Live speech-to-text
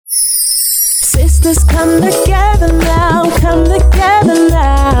Sisters, come together now, come together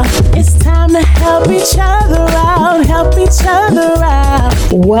now. It's time to help each other out, help each other out.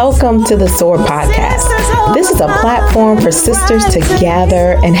 Welcome to the SOAR podcast. This is a platform for sisters to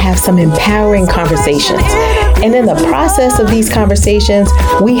gather and have some empowering conversations. And in the process of these conversations,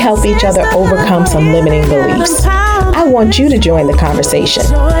 we help each other overcome some limiting beliefs. I want you to join the conversation.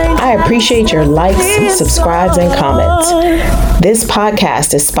 I appreciate your likes, subscribes, and comments. This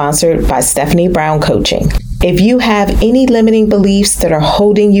podcast is sponsored by Stephanie Brown Coaching. If you have any limiting beliefs that are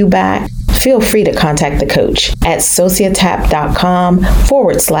holding you back, feel free to contact the coach at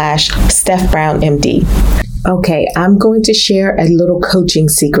sociotap.com/StephBrownMD. Okay, I'm going to share a little coaching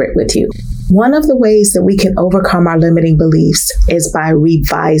secret with you. One of the ways that we can overcome our limiting beliefs is by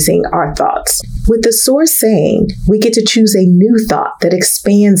revising our thoughts. With the SOAR saying, we get to choose a new thought that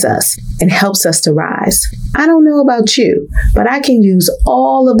expands us and helps us to rise. I don't know about you, but I can use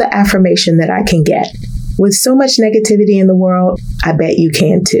all of the affirmation that I can get. With so much negativity in the world, I bet you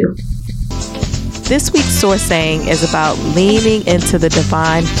can too. This week's SOAR saying is about leaning into the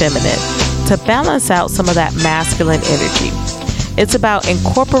divine feminine to balance out some of that masculine energy. It's about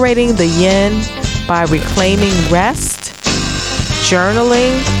incorporating the yin by reclaiming rest,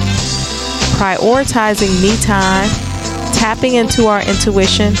 journaling, prioritizing me time, tapping into our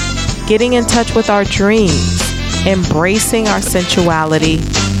intuition, getting in touch with our dreams, embracing our sensuality,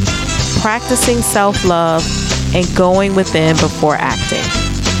 practicing self-love, and going within before acting.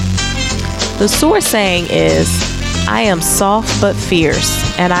 The SOAR saying is, I am soft but fierce,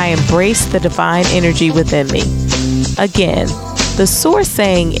 and I embrace the divine energy within me. Again, the SOAR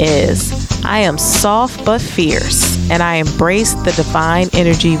saying is, I am soft but fierce, and I embrace the divine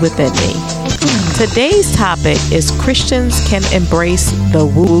energy within me. Today's topic is Christians can embrace the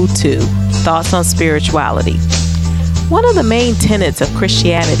woo-woo too, thoughts on spirituality. One of the main tenets of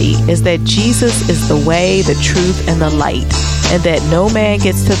Christianity is that Jesus is the way, the truth, and the light, and that no man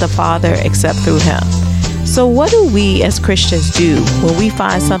gets to the Father except through him. So what do we as Christians do when we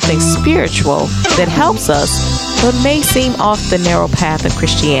find something spiritual that helps us but may seem off the narrow path of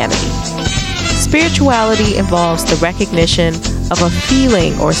Christianity? Spirituality involves the recognition of a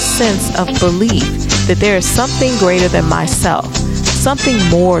feeling or sense of belief that there is something greater than myself, something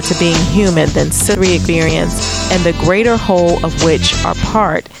more to being human than sensory experience, and the greater whole of which our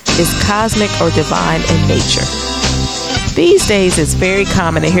part is cosmic or divine in nature. These days, it's very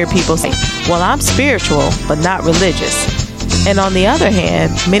common to hear people say, well, I'm spiritual, but not religious. And on the other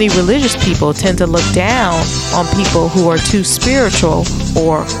hand, many religious people tend to look down on people who are too spiritual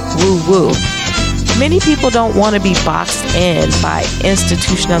or woo-woo. Many people don't want to be boxed in by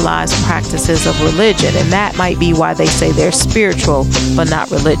institutionalized practices of religion, and that might be why they say they're spiritual but not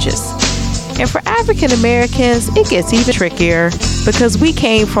religious. And for African Americans, it gets even trickier because we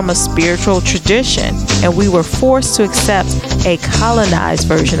came from a spiritual tradition and we were forced to accept a colonized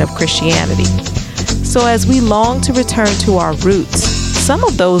version of Christianity. So as we long to return to our roots, some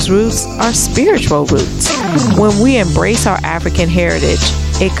of those roots are spiritual roots. When we embrace our African heritage,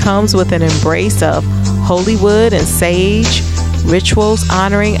 it comes with an embrace of holy wood and sage, rituals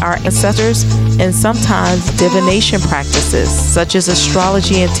honoring our ancestors, and sometimes divination practices such as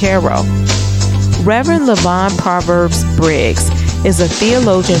astrology and tarot. Reverend Levon Proverbs Briggs is a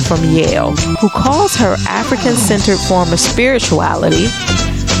theologian from Yale who calls her African-centered form of spirituality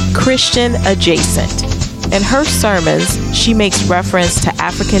Christian adjacent. In her sermons, she makes reference to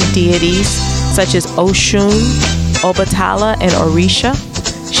African deities such as Oshun, Obatala, and Orisha.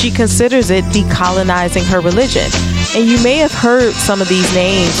 She considers it decolonizing her religion. And you may have heard some of these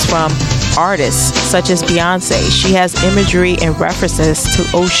names from artists such as Beyonce. She has imagery and references to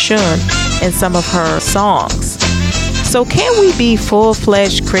Oshun in some of her songs. So can we be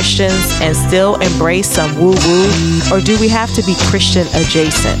full-fledged Christians and still embrace some woo-woo, or do we have to be Christian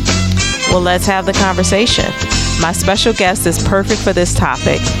adjacent? Well, let's have the conversation. My special guest is perfect for this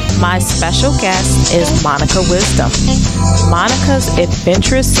topic. My special guest is Monica Wisdom. Monica's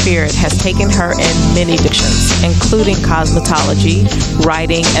adventurous spirit has taken her in many directions, including cosmetology,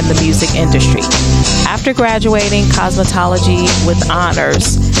 writing, and the music industry. After graduating cosmetology with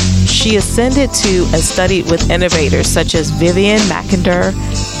honors, she ascended to and studied with innovators such as Vivian Mackinder,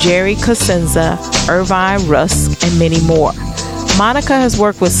 Jerry Cosenza, Irvine Rusk, and many more. Monica has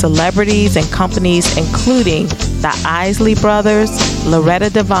worked with celebrities and companies including the Isley Brothers, Loretta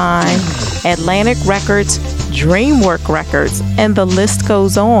Devine, Atlantic Records, DreamWorks Records, and the list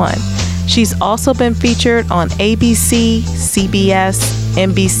goes on. She's also been featured on ABC, CBS,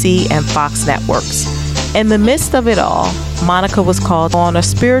 NBC, and Fox networks. In the midst of it all, Monica was called on a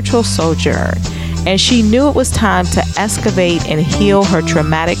spiritual sojourn and she knew it was time to excavate and heal her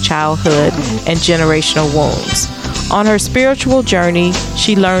traumatic childhood and generational wounds. On her spiritual journey,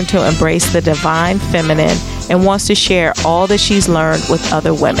 she learned to embrace the divine feminine and wants to share all that she's learned with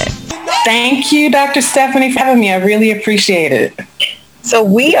other women. Thank you, Dr. Stephanie, for having me. I really appreciate it. So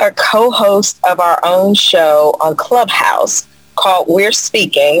we are co-hosts of our own show on Clubhouse called We're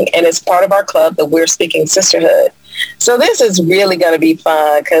Speaking, and it's part of our club, the We're Speaking Sisterhood. So this is really going to be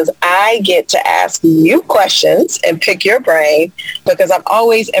fun because I get to ask you questions and pick your brain because I'm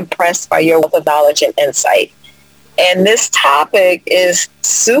always impressed by your wealth of knowledge and insight. And this topic is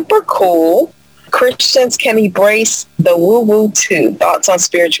super cool. Christians can embrace the woo-woo too. Thoughts on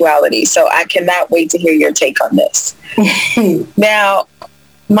spirituality. So I cannot wait to hear your take on this. Now,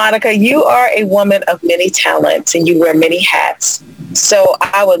 Monica, you are a woman of many talents and you wear many hats. So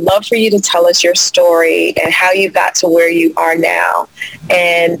I would love for you to tell us your story and how you got to where you are now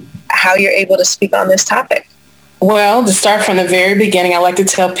and how you're able to speak on this topic. Well, to start from the very beginning, I like to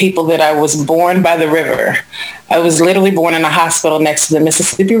tell people that I was born by the river. I was literally born in a hospital next to the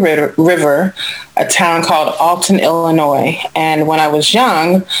Mississippi River, a town called Alton, Illinois. And when I was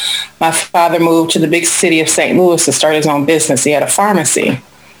young, my father moved to the big city of St. Louis to start his own business. He had a pharmacy.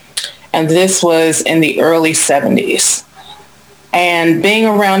 And this was in the early 70s. And being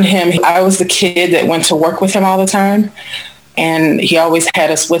around him, I was the kid that went to work with him all the time. And he always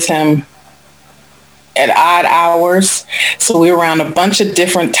had us with him at odd hours. So we were around a bunch of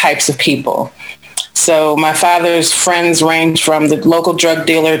different types of people. So my father's friends ranged from the local drug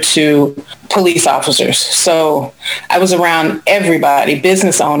dealer to police officers. So I was around everybody,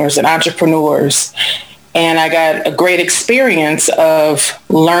 business owners and entrepreneurs. And I got a great experience of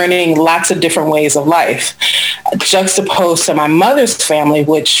learning lots of different ways of life, juxtaposed to my mother's family,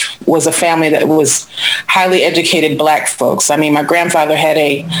 which was a family that was highly educated Black folks. I mean, my grandfather had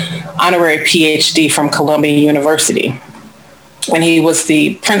a honorary PhD from Columbia University, and he was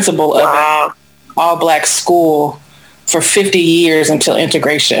the principal of an all-Black school for 50 years until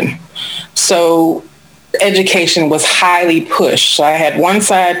integration. So education was highly pushed. So I had one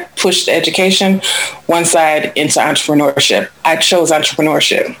side pushed education, one side into entrepreneurship. I chose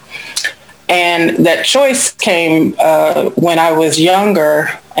entrepreneurship. And that choice came when I was younger,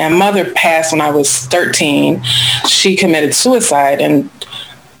 and mother passed when I was 13. She committed suicide. And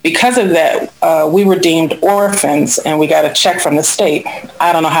because of that, we were deemed orphans and we got a check from the state.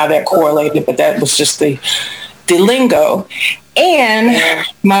 I don't know how that correlated, but that was just the lingo. And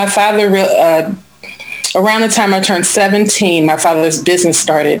my father around the time I turned 17, my father's business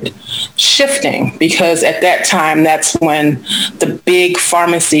started shifting because at that time, that's when the big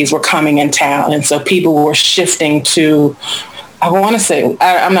pharmacies were coming in town. And so people were shifting to, I want to say,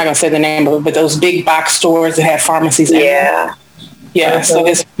 I'm not going to say the name of it, but those big box stores that had pharmacies. Yeah. Yeah. So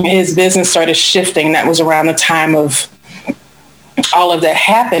his business started shifting. That was around the time of all of that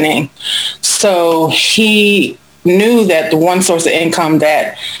happening. So he knew that the one source of income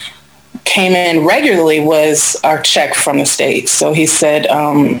that came in regularly was our check from the state. So he said,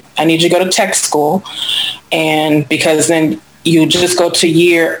 I need you to go to tech school. And because then you just go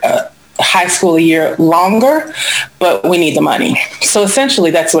to high school a year longer, but we need the money. So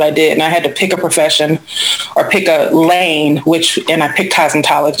essentially that's what I did. And I had to pick a profession or pick a lane, and I picked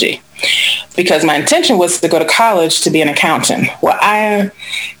cosmetology because my intention was to go to college to be an accountant. Well, I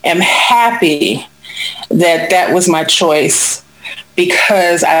am happy that was my choice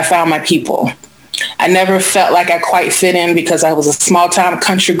because I found my people. I never felt like I quite fit in because I was a small town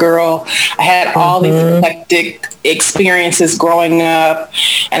country girl. I had all these eclectic experiences growing up,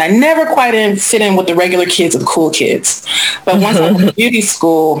 and I never quite fit in with the regular kids or the cool kids. But once I went to beauty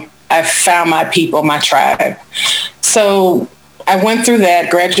school, I found my people, my tribe. So I went through that,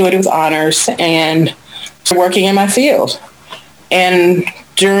 graduated with honors, and working in my field. And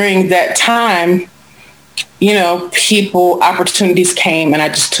during that time, opportunities came and I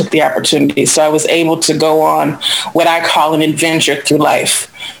just took the opportunity. So I was able to go on what I call an adventure through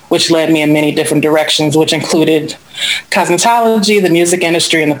life, which led me in many different directions, which included cosmetology, the music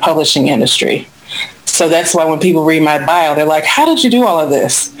industry, and the publishing industry. So that's why when people read my bio, they're like, how did you do all of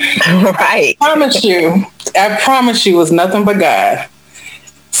this? Right. I promise you it was nothing but God.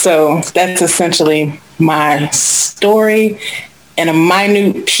 So that's essentially my story in a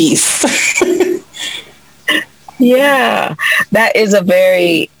minute piece. Yeah, that is a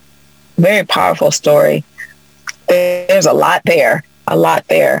very, very powerful story. There's a lot there.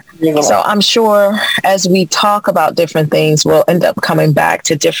 So I'm sure as we talk about different things, we'll end up coming back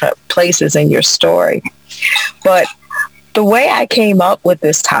to different places in your story. But The way I came up with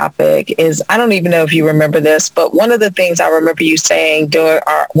this topic is, I don't even know if you remember this, but one of the things I remember you saying during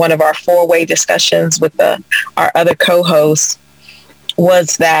one of our 4-way discussions with our other co-hosts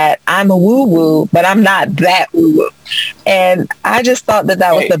was that I'm a woo-woo, but I'm not that woo-woo. And I just thought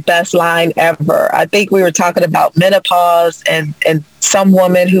that was the best line ever. I think we were talking about menopause and some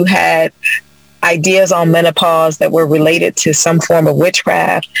woman who had ideas on menopause that were related to some form of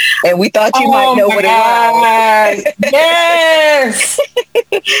witchcraft. And we thought you might know what it was. Yes.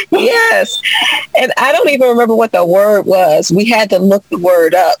 Yes. And I don't even remember what the word was. We had to look the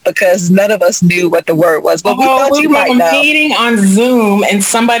word up because none of us knew what the word was. But we thought you might know. Meeting on Zoom and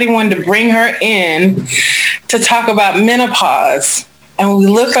somebody wanted to bring her in to talk about menopause. And we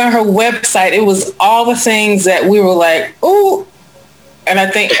looked on her website. It was all the things that we were like, ooh. And I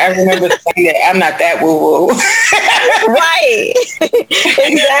think I remember saying that I'm not that woo-woo. Right.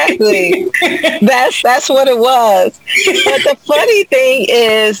 Exactly. That's what it was. But the funny thing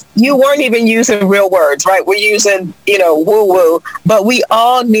is you weren't even using real words, right? We're using, woo-woo, but we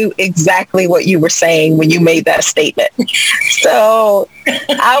all knew exactly what you were saying when you made that statement. So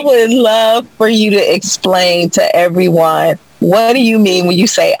I would love for you to explain to everyone, what do you mean when you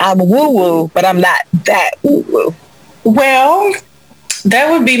say I'm woo-woo, but I'm not that woo-woo? Well,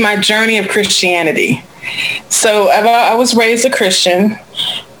 that would be my journey of Christianity. So I was raised a Christian,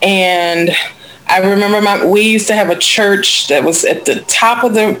 and I remember we used to have a church that was at the top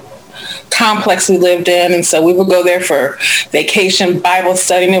of the complex we lived in. And so we would go there for vacation Bible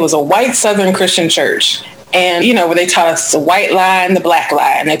study. And it was a white Southern Christian church. And, where they taught us the white lie and the black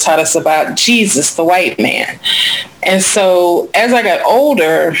lie. And they taught us about Jesus, the white man. And so as I got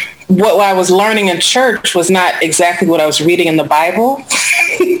older, what I was learning in church was not exactly what I was reading in the Bible.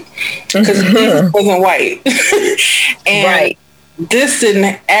 Because Jesus wasn't white. And right. This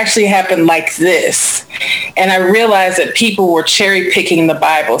didn't actually happen like this. And I realized that people were cherry picking the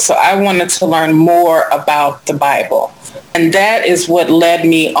Bible. So I wanted to learn more about the Bible. And that is what led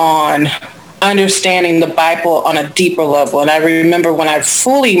me on understanding the Bible on a deeper level. And I remember when I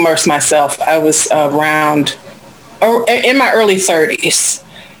fully immersed myself, I was in my early 30s.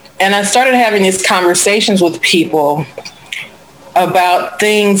 And I started having these conversations with people about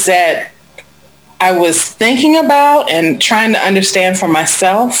things that I was thinking about and trying to understand for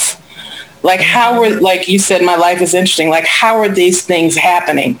myself. Like like you said, my life is interesting. Like, how are these things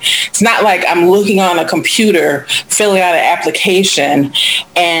happening? It's not like I'm looking on a computer, filling out an application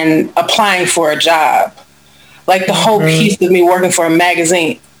and applying for a job. Like the whole piece of me working for a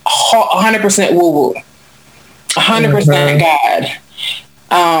magazine, 100% woo-woo, 100% God.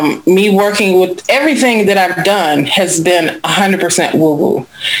 Me working with everything that I've done has been 100% woo-woo.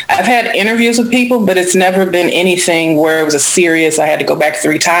 I've had interviews with people, but it's never been anything where it was a serious, I had to go back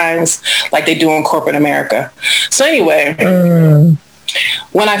 3 times like they do in corporate America. So anyway,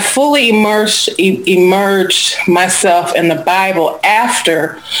 when I fully emerged myself in the Bible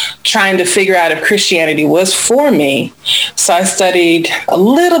after trying to figure out if Christianity was for me, so I studied a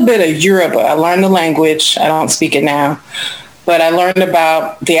little bit of Yoruba. I learned the language. I don't speak it now. But I learned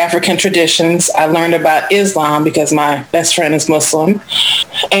about the African traditions. I learned about Islam because my best friend is Muslim.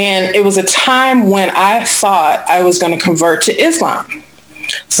 And it was a time when I thought I was going to convert to Islam.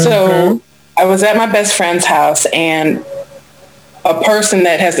 So I was at my best friend's house, and a person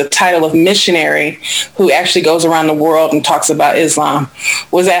that has the title of missionary, who actually goes around the world and talks about Islam,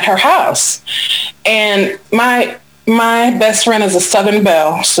 was at her house. And my best friend is a Southern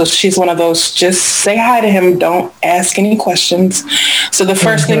belle, so she's one of those, just say hi to him, don't ask any questions. So the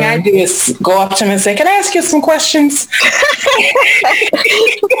first thing I do is go up to him and say, can I ask you some questions?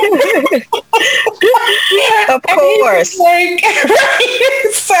 Of course.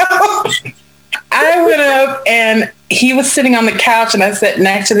 So I went up, and he was sitting on the couch, and I sat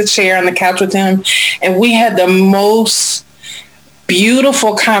next to the chair on the couch with him, and we had the most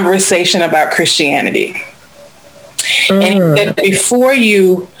beautiful conversation about Christianity. And he said, before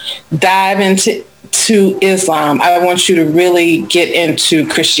you dive into Islam, I want you to really get into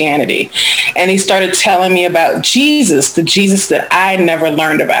Christianity. And he started telling me about Jesus, the Jesus that I never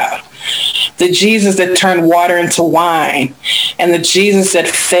learned about, the Jesus that turned water into wine, and the Jesus that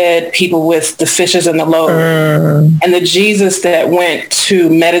fed people with the fishes and the loaves, and the Jesus that went to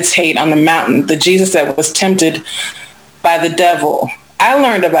meditate on the mountain, the Jesus that was tempted by the devil. I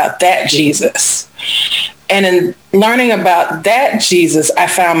learned about that Jesus. And in learning about that Jesus, I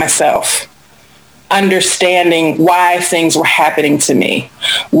found myself understanding why things were happening to me,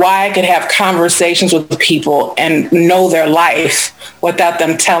 why I could have conversations with people and know their life without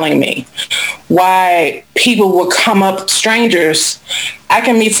them telling me, why people would come up, strangers. I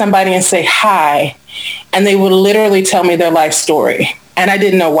can meet somebody and say hi, and they would literally tell me their life story. And I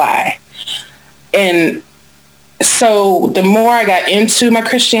didn't know why. And so the more I got into my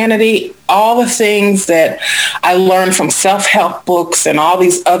Christianity, all the things that I learned from self-help books and all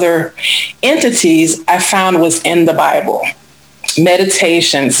these other entities I found was in the Bible.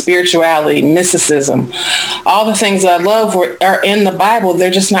 Meditation, spirituality, mysticism, all the things that I love are in the Bible.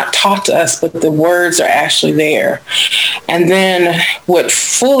 They're just not taught to us, but the words are actually there. And then what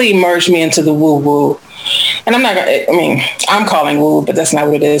fully merged me into the woo-woo, and I'm calling woo, but that's not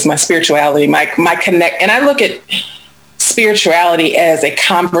what it is. My spirituality, my connect. And I look at spirituality as a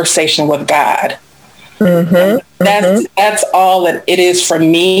conversation with God. That's all that it is for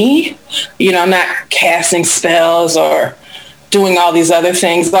me. I'm not casting spells or doing all these other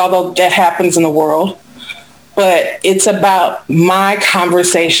things, although that happens in the world. But it's about my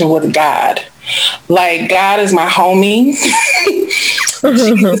conversation with God. Like, God is my homie.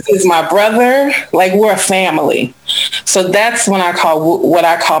 Jesus is my brother. Like, we're a family. So that's what I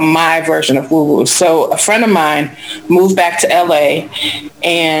call my version of woo-woo. So a friend of mine moved back to LA,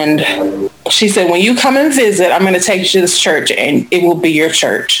 and she said, when you come and visit, I'm going to take you to this church, and it will be your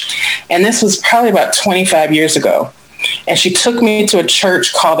church. And this was probably about 25 years ago. And she took me to a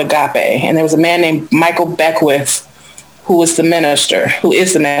church called Agape. And there was a man named Michael Beckwith who is the minister.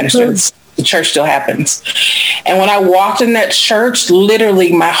 The church still happens. And when I walked in that church,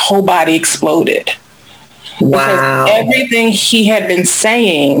 literally my whole body exploded. Wow. Because everything he had been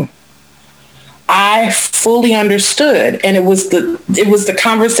saying, I fully understood. And it was the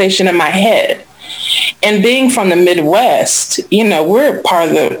conversation in my head. And being from the Midwest, we're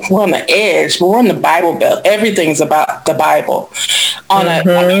on the edge, but we're on the Bible Belt. Everything's about the Bible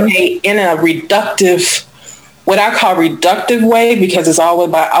in a reductive, what I call reductive way, because it's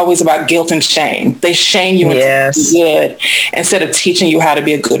always about guilt and shame. They shame you into being good instead of teaching you how to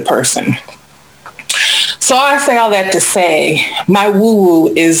be a good person. So I say all that to say my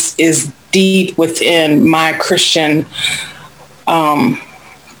woo-woo is deep within my Christian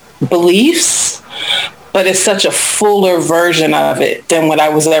beliefs, but it's such a fuller version of it than what I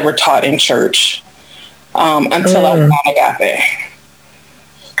was ever taught in church until I found Agape.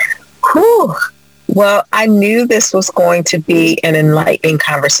 Whew. Well, I knew this was going to be an enlightening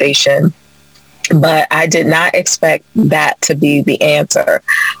conversation, but I did not expect that to be the answer.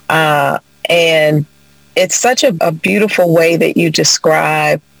 And it's such a beautiful way that you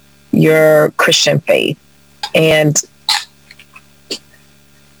describe your Christian faith. And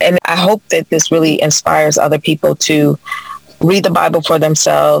I hope that this really inspires other people to read the Bible for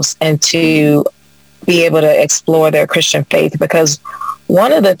themselves and to be able to explore their Christian faith. Because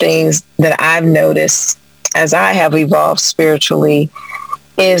one of the things that I've noticed as I have evolved spiritually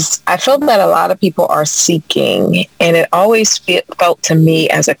is I feel that a lot of people are seeking, and it always felt to me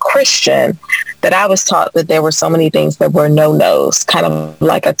as a Christian that I was taught that there were so many things that were no-nos, kind of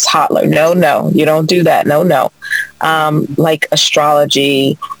like a toddler. No, you don't do that. No. Like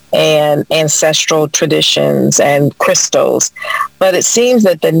astrology and ancestral traditions and crystals. But it seems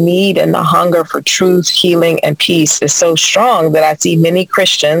that the need and the hunger for truth, healing, and peace is so strong that I see many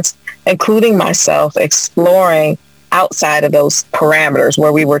Christians, including myself, exploring outside of those parameters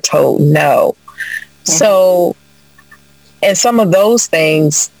where we were told no. So, and some of those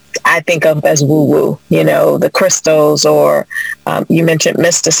things I think of as woo-woo, the crystals, or you mentioned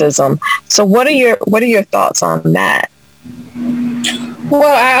mysticism. So what are your thoughts on that?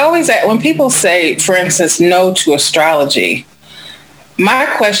 Well, I always, when people say, for instance, no to astrology, my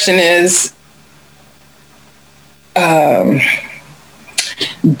question is, didn't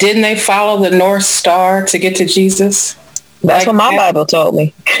they follow the North Star to get to Jesus? That's what my Bible told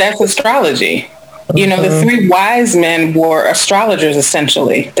me. That's astrology. The three wise men were astrologers,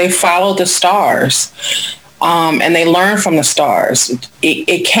 essentially. They followed the stars, and they learned from the stars.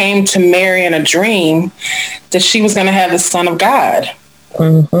 It came to Mary in a dream that she was going to have the Son of God.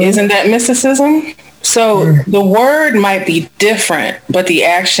 Isn't that mysticism? So the word might be different, but the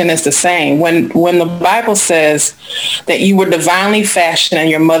action is the same. When the Bible says that you were divinely fashioned in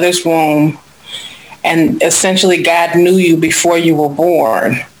your mother's womb, and essentially God knew you before you were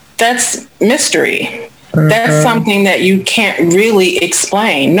born, that's mystery. That's something that you can't really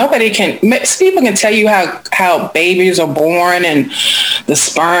explain. People can tell you how babies are born and the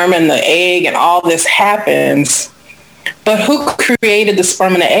sperm and the egg and all this happens. But who created the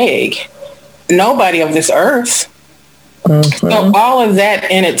sperm and the egg? Nobody of this earth. So all of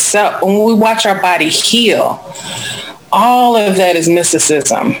that in itself, when we watch our body heal, all of that is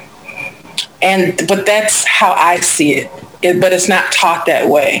mysticism. But that's how I see it. But it's not taught that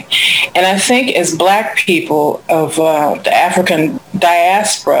way. And I think as Black people of the African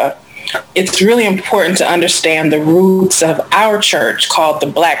diaspora, it's really important to understand the roots of our church called the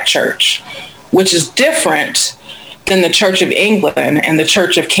Black Church, which is different than the Church of England and the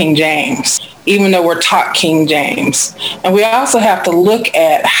Church of King James, even though we're taught King James. And we also have to look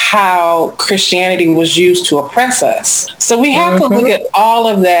at how Christianity was used to oppress us. So we have to look at all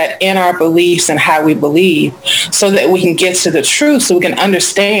of that in our beliefs and how we believe so that we can get to the truth, so we can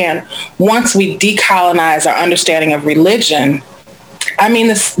understand once we decolonize our understanding of religion. I mean,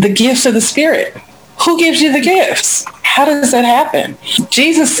 the gifts of the Spirit. Who gives you the gifts? How does that happen?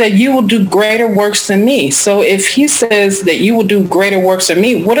 Jesus said, you will do greater works than me. So if he says that you will do greater works than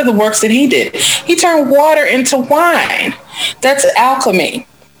me, what are the works that he did? He turned water into wine. That's alchemy.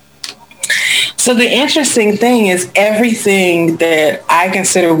 So the interesting thing is everything that I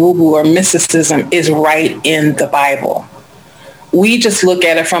consider woo-woo or mysticism is right in the Bible. We just look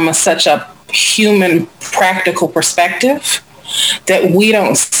at it from such a human, practical perspective that we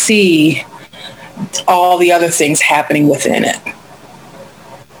don't see all the other things happening within it.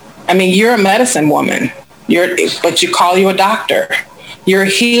 I mean, you're a medicine woman, but you call you a doctor. You're a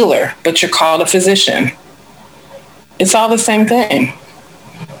healer, but you're called a physician. It's all the same thing.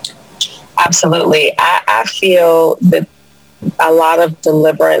 Absolutely. I feel that a lot of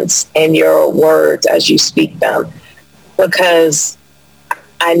deliverance in your words as you speak them, because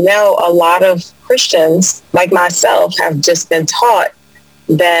I know a lot of Christians like myself have just been taught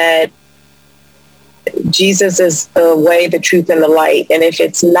that Jesus is the way, the truth, and the light. And if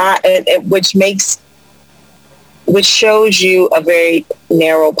it's not, which shows you a very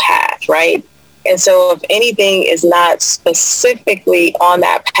narrow path, right? And so if anything is not specifically on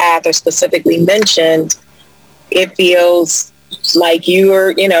that path or specifically mentioned, it feels like you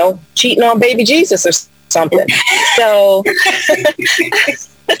are, cheating on baby Jesus or something. So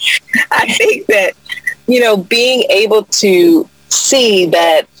I think that, being able to see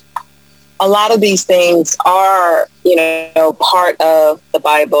that a lot of these things are, part of the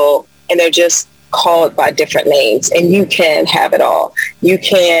Bible, and they're just called by different names, and you can have it all. You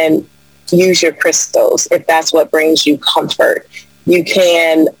can use your crystals if that's what brings you comfort. You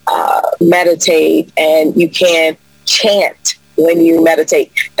can meditate, and you can chant when you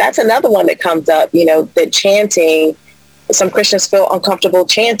meditate. That's another one that comes up, that chanting, some Christians feel uncomfortable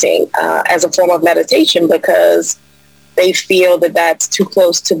chanting as a form of meditation because they feel that that's too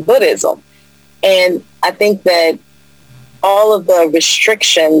close to Buddhism. And I think that all of the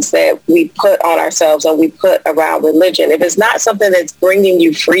restrictions that we put on ourselves and we put around religion, if it's not something that's bringing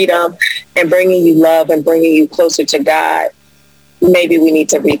you freedom and bringing you love and bringing you closer to God, maybe we need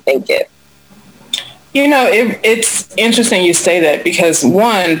to rethink it. It's interesting you say that because,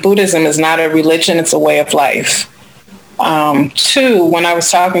 one, Buddhism is not a religion, it's a way of life. Two, when I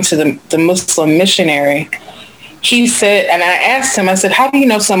was talking to the Muslim missionary, he said, and I asked him, I said, how do you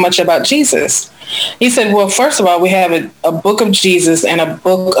know so much about Jesus? He said, well, first of all, we have a book of Jesus and a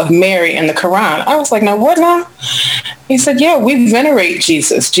book of Mary in the Quran. I was like, no, what now? He said, yeah, we venerate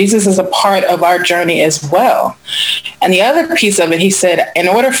Jesus. Jesus is a part of our journey as well. And the other piece of it, he said, in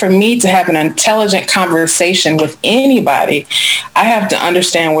order for me to have an intelligent conversation with anybody, I have to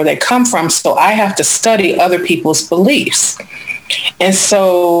understand where they come from. So I have to study other people's beliefs. And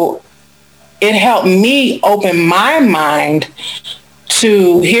so it helped me open my mind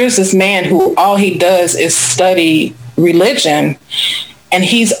to, here's this man who all he does is study religion, and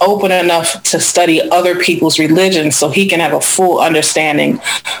he's open enough to study other people's religion so he can have a full understanding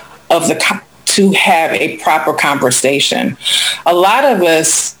of to have a proper conversation. A lot of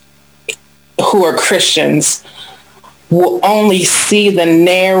us who are Christians will only see the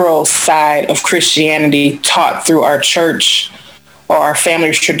narrow side of Christianity taught through our church or our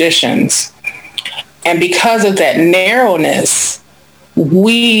family traditions. And because of that narrowness,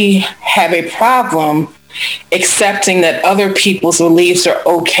 we have a problem accepting that other people's beliefs are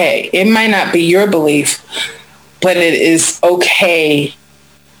okay. It might not be your belief, but it is okay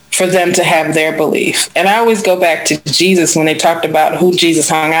for them to have their belief. And I always go back to Jesus when they talked about who Jesus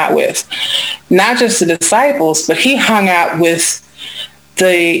hung out with. Not just the disciples, but he hung out with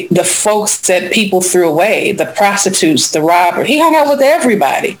the folks that people threw away, the prostitutes, the robbers. He hung out with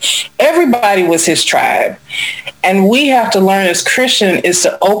everybody. Everybody was his tribe. And we have to learn as Christians is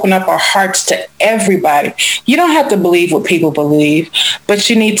to open up our hearts to everybody. You don't have to believe what people believe, but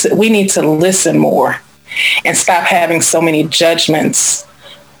we need to listen more and stop having so many judgments.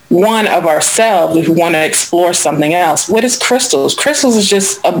 One, of ourselves, if we want to explore something else. What is crystals? Crystals is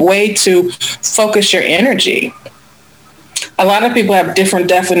just a way to focus your energy. A lot of people have different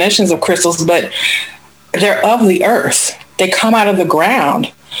definitions of crystals, but they're of the earth. They come out of the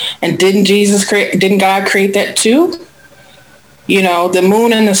ground. And didn't God create that too? The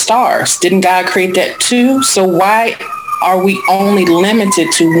moon and the stars. Didn't God create that too? So why are we only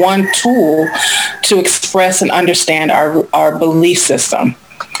limited to one tool to express and understand our belief system,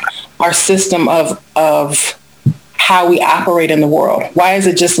 our system of how we operate in the world? Why is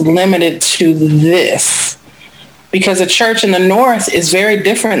it just limited to this? Because the church in the North is very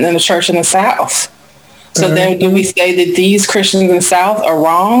different than the church in the South. So then do we say that these Christians in the South are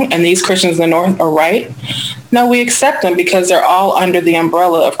wrong and these Christians in the North are right? No, we accept them because they're all under the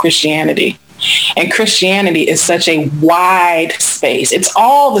umbrella of Christianity. And Christianity is such a wide space. It's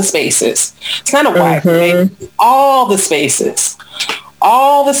all the spaces. It's not a wide space. All the spaces.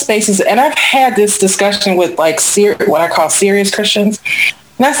 All the spaces. And I've had this discussion with what I call serious Christians.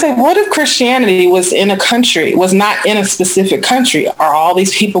 And I said, what if Christianity was not in a specific country? Are all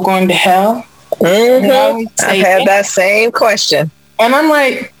these people going to hell? I've had that same question. And I'm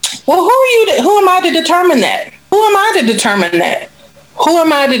like, well, who am I to determine that? Who am I to determine that? Who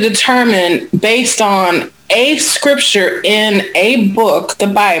am I to determine based on a scripture in a book, the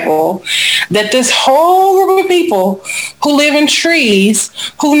Bible, that this whole group of people who live in trees,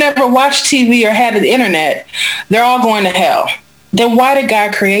 who never watched TV or had the internet, they're all going to hell? Then why did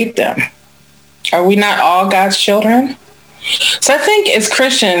God create them? Are we not all God's children? So I think as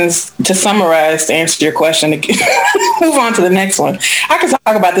Christians, to summarize, to answer your question, move on to the next one. I could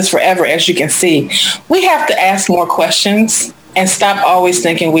talk about this forever, as you can see. We have to ask more questions and stop always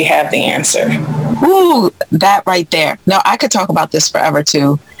thinking we have the answer. Ooh, that right there. No, I could talk about this forever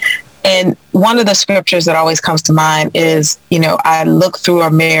too. And one of the scriptures that always comes to mind is, I look through a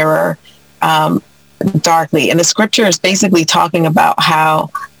mirror darkly. And the scripture is basically talking about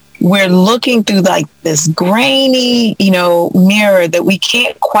how we're looking through this grainy, mirror that we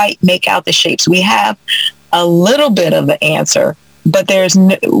can't quite make out the shapes. We have a little bit of the answer, but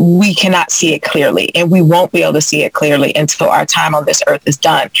we cannot see it clearly, and we won't be able to see it clearly until our time on this earth is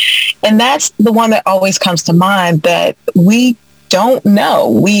done. And that's the one that always comes to mind, that we don't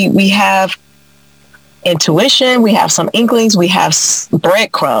know. We have intuition, we have some inklings, we have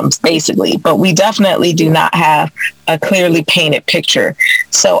breadcrumbs, basically, but we definitely do not have a clearly painted picture.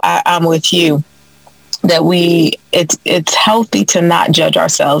 So I'm with you that it's healthy to not judge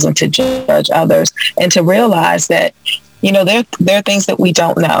ourselves and to judge others, and to realize that there are things that we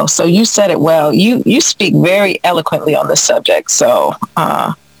don't know. So you said it well. You speak very eloquently on this subject. So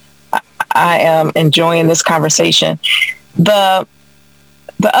I am enjoying this conversation. The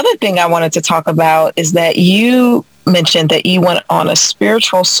other thing I wanted to talk about is that you mentioned that you went on a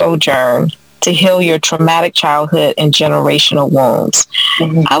spiritual sojourn to heal your traumatic childhood and generational wounds.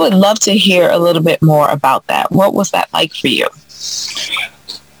 Mm-hmm. I would love to hear a little bit more about that. What was that like for you?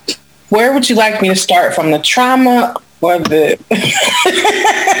 Where would you like me to start, from the trauma or the...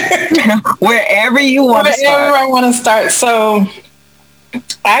 Wherever you want to start. Wherever I want to start. So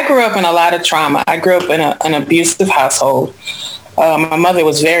I grew up in a lot of trauma. I grew up in an abusive household. My mother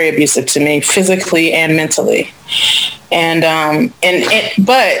was very abusive to me, physically and mentally.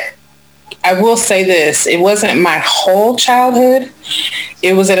 But I will say this, it wasn't my whole childhood.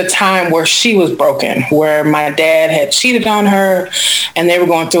 It was at a time where she was broken, where my dad had cheated on her and they were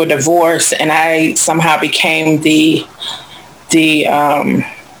going through a divorce, and I somehow became the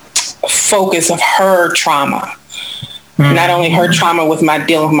focus of her trauma. Not only her trauma with my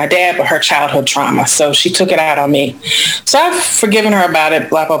dealing with my dad, but her childhood trauma. So she took it out on me. So I've forgiven her about it,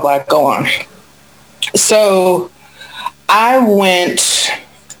 blah, blah, blah, go on. So I'll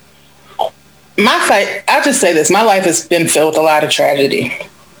just say this, my life has been filled with a lot of tragedy.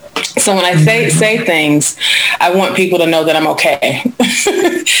 So when I say things, I want people to know that I'm okay.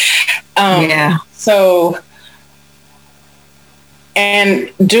 Yeah. So,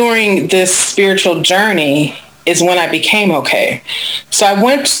 and during this spiritual journey is when I became okay. So I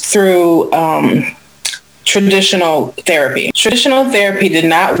went through traditional therapy. Traditional therapy did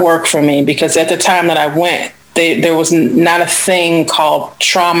not work for me because at the time that I went, there was not a thing called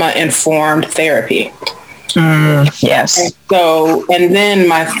trauma-informed therapy. Yes. And then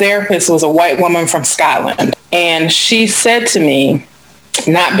my therapist was a white woman from Scotland. And she said to me,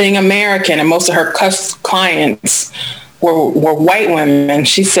 not being American, and most of her clients were white women,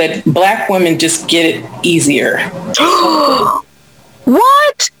 she said, Black women just get it easier.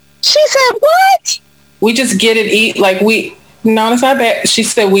 What? She said what? We just get it, no, it's not bad. She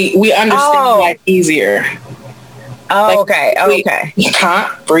said we understand life easier. Oh, okay. You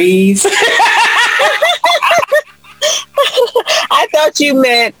can't breathe. I thought you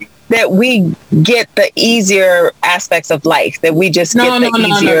meant that we get the easier aspects of life, that we just get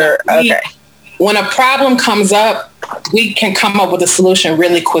easier. No. Okay. When a problem comes up, we can come up with a solution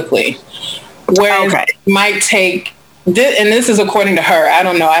really quickly. Whereas it might take this is according to her. I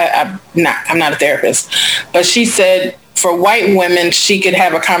don't know. I'm not a therapist, but she said for white women, she could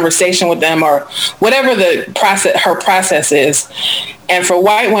have a conversation with them or whatever her process is. And for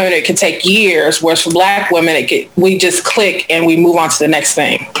white women, it could take years, whereas for black women, we just click and we move on to the next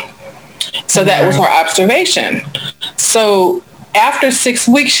thing. So that was her observation. So after 6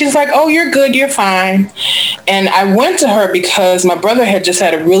 weeks, she's like, oh, you're good, you're fine. And I went to her because my brother had just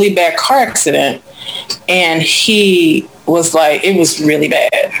had a really bad car accident. And he was like, it was really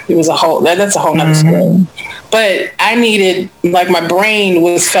bad. It was that's a whole nother story. But I needed, like, my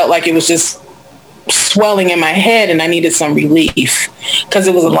brain felt like it was just swelling in my head, and I needed some relief because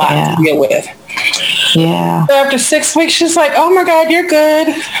it was a lot to deal with. Yeah. So after 6 weeks, she's like, oh my God, you're good.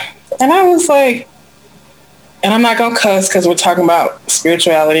 And I was like, and I'm not going to cuss because we're talking about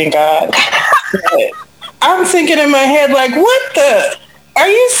spirituality and God. But I'm thinking in my head, like, what the? Are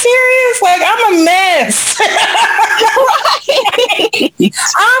you serious? Like, I'm a mess. I'm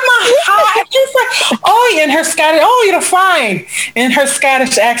a hot. She's like, oh, and her Scottish, oh, you're fine. And her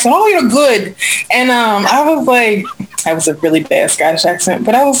Scottish accent, oh, you're good. And I was like, that was a really bad Scottish accent,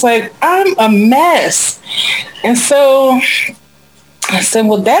 but I was like, I'm a mess. And so I said,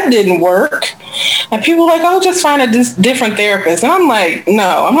 well, that didn't work. And people were like, oh, just find a different therapist. And I'm like,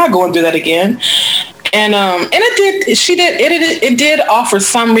 no, I'm not going through that again. And it did offer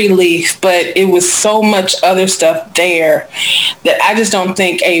some relief, but it was so much other stuff there that I just don't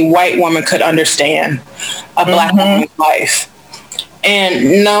think a white woman could understand a black woman's life.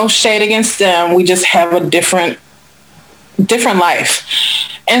 And no shade against them. We just have a different life.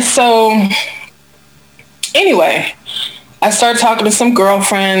 And so anyway, I started talking to some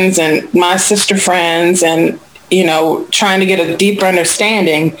girlfriends and my sister friends and, trying to get a deeper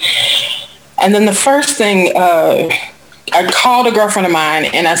understanding. And then the first thing, I called a girlfriend of mine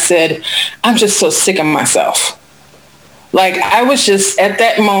and I said, I'm just so sick of myself. Like, I was just at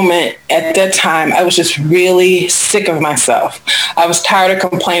that moment, at that time, I was just really sick of myself. I was tired of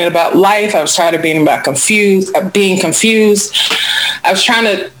complaining about life. I was tired of being confused. I was trying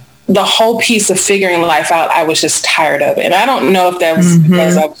to, the whole piece of figuring life out, I was just tired of it. And I don't know if that was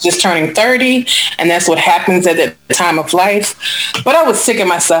because I was just turning 30 and that's what happens at that time of life. But I was sick of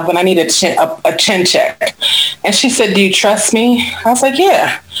myself and I needed a chin check. And she said, do you trust me? I was like,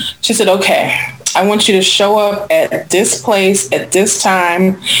 yeah. She said, okay, I want you to show up at this place at this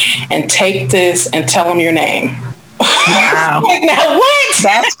time and take this and tell them your name. Wow. Like, now what?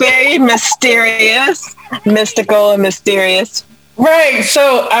 That's very mysterious, mystical and mysterious. Right.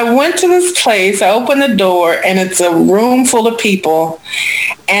 So I went to this place, I opened the door, and it's a room full of people.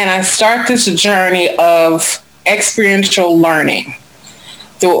 And I start this journey of experiential learning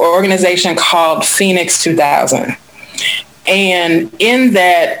through an organization called Phoenix 2000. And in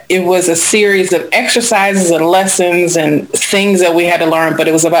that, it was a series of exercises and lessons and things that we had to learn, but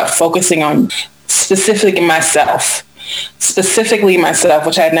it was about focusing on specifically myself,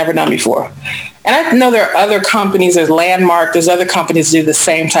 which I had never done before. And I know there are other companies, there's other companies that do the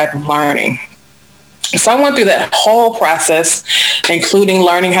same type of learning. So I went through that whole process, including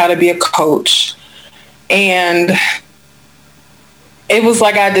learning how to be a coach. And it was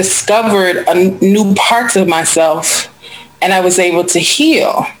like I discovered new parts of myself and I was able to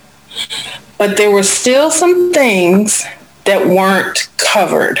heal. But there were still some things that weren't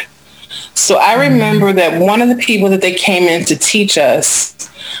covered. So I remember that one of the people that they came in to teach us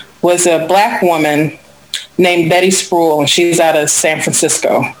was a Black woman named Betty Spruill, and she's out of San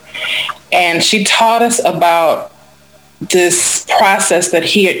Francisco. And she taught us about this process that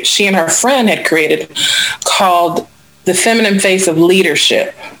she and her friend had created called the feminine face of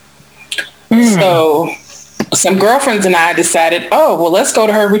leadership. So some girlfriends and I decided, oh, well, let's go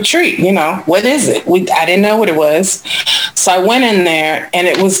to her retreat. What is it? I didn't know what it was. So I went in there and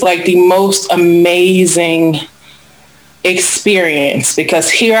it was like the most amazing experience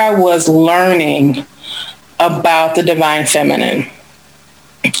because here I was learning about the divine feminine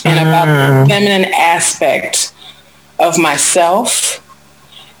and about the feminine aspect of myself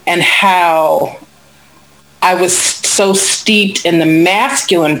and how I was so steeped in the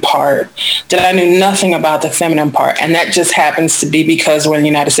masculine part that I knew nothing about the feminine part. And that just happens to be because we're in the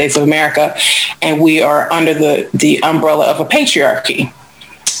United States of America and we are under the umbrella of a patriarchy.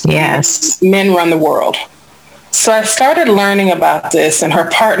 Yes. Men run the world. So I started learning about this, and her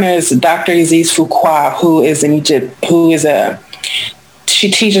partner is Dr. Aziz Fuqua, who is in Egypt,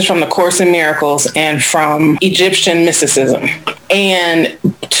 she teaches from the Course in Miracles and from Egyptian mysticism, and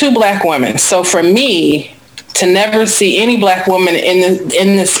 2 Black women. So for me to never see any Black woman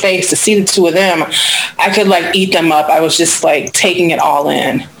in this space, to see the 2 of them, I could like eat them up. I was just like taking it all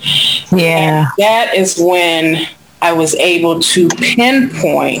in. Yeah. And that is when I was able to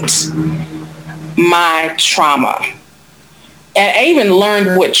pinpoint my trauma. And I even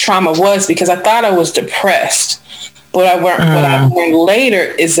learned what trauma was because I thought I was depressed. What I learned later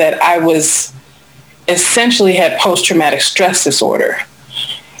is that I was essentially had post-traumatic stress disorder.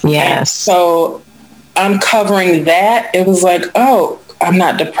 Yes. And so uncovering that, it was like, oh, I'm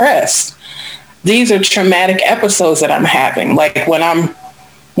not depressed. These are traumatic episodes that I'm having. Like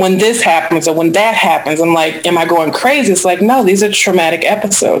when this happens or when that happens, I'm like, am I going crazy? It's like, no, these are traumatic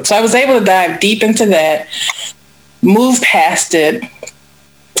episodes. So I was able to dive deep into that, move past it.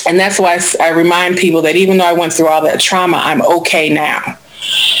 And that's why I remind people that even though I went through all that trauma, I'm okay now.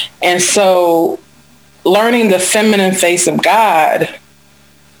 And so learning the feminine face of God,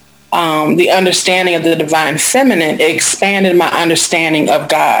 the understanding of the divine feminine, expanded my understanding of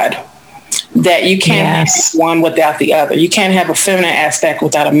God. That you can't have one without the other. You can't have a feminine aspect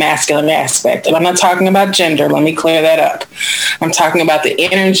without a masculine aspect. And I'm not talking about gender. Let me clear that up. I'm talking about the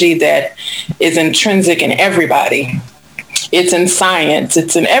energy that is intrinsic in everybody. It's in science.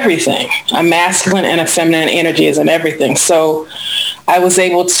 It's in everything. A masculine and a feminine energy is in everything. So I was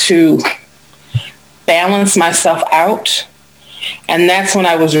able to balance myself out. And that's when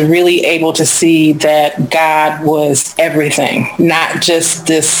I was really able to see that God was everything, not just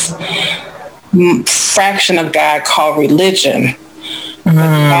this fraction of God called religion.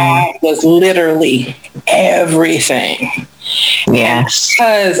 God was literally everything. Yes. And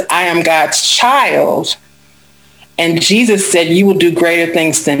because I am God's child, and Jesus said, you will do greater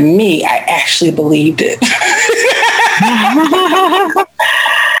things than me, I actually believed it.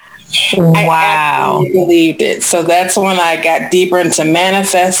 Wow. I believed it. So that's when I got deeper into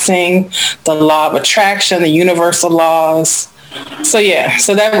manifesting, the law of attraction, the universal laws. So yeah,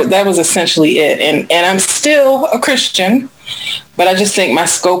 so that was essentially it. And I'm still a Christian, but I just think my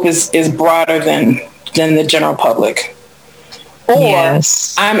scope is broader than the general public. Or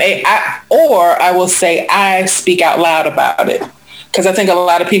yes. or I will say I speak out loud about it. Because I think a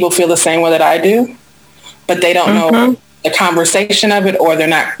lot of people feel the same way that I do, but they don't know the conversation of it, or they're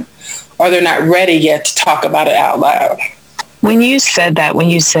not ready yet to talk about it out loud. When you said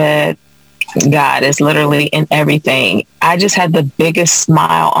God is literally in everything, I just had the biggest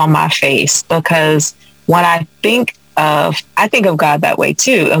smile on my face, because when I think of God that way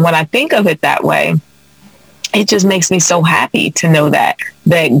too. And when I think of it that way, it just makes me so happy to know that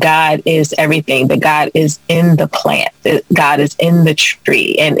God is everything, that God is in the plant, that God is in the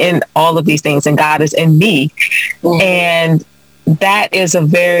tree and in all of these things, and God is in me. Mm-hmm. And that is a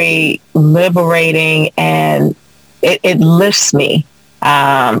very liberating, and it lifts me,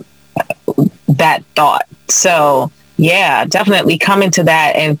 that thought. So yeah, definitely come into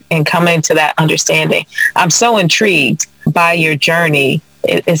that and come into that understanding. I'm so intrigued by your journey.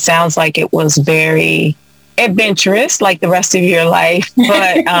 It sounds like it was very adventurous, like the rest of your life,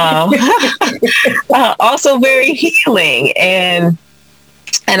 but also very healing. And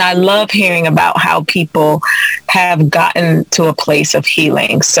I love hearing about how people have gotten to a place of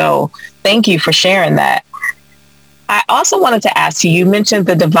healing. So thank you for sharing that. I also wanted to ask you mentioned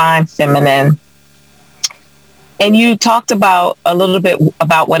the divine feminine, and you talked about a little bit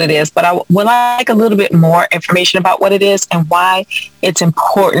about what it is, but I would like a little bit more information about what it is and why it's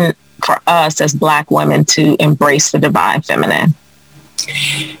important for us as Black women to embrace the divine feminine.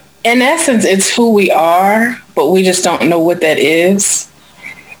 In essence, it's who we are, but we just don't know what that is.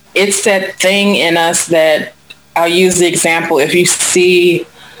 It's that thing in us that, I'll use the example, if you see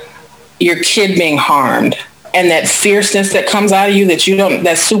your kid being harmed and that fierceness that comes out of you,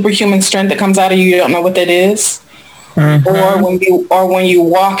 that superhuman strength that comes out of you don't know what that is. Mm-hmm. Or when you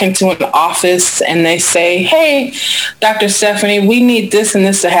walk into an office and they say, hey, Dr. Stephanie, we need this and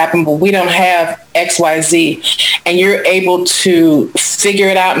this to happen, but we don't have X, Y, Z. And you're able to figure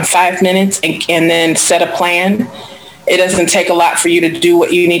it out in 5 minutes and then set a plan. It doesn't take a lot for you to do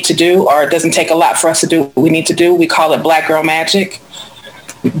what you need to do, or it doesn't take a lot for us to do what we need to do. We call it Black girl magic.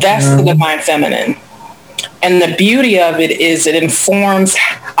 That's the divine feminine. And the beauty of it is it informs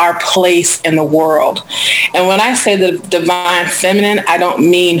our place in the world. And when I say the divine feminine, I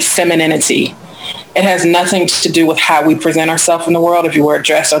don't mean femininity. It has nothing to do with how we present ourselves in the world, if you wear a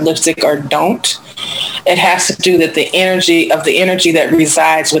dress or lipstick or don't. It has to do with the energy that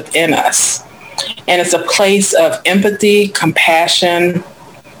resides within us. And it's a place of empathy, compassion.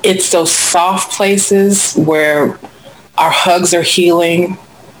 It's those soft places where our hugs are healing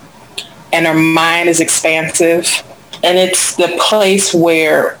and our mind is expansive. And it's the place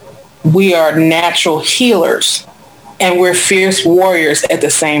where we are natural healers and we're fierce warriors at the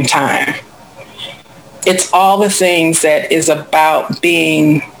same time. It's all the things that is about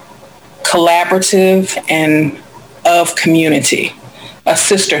being collaborative and of community, a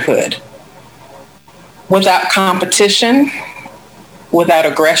sisterhood. Without competition, without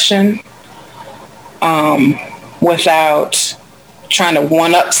aggression, without trying to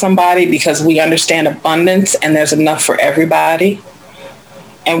one-up somebody, because we understand abundance and there's enough for everybody.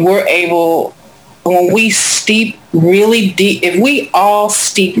 And we're able, when we steep really deep, if we all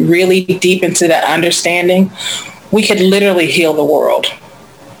steep really deep into that understanding, we could literally heal the world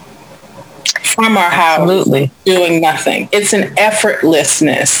from our house. Absolutely. Doing nothing. It's an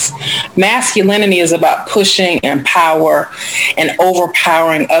effortlessness. Masculinity is about pushing and power and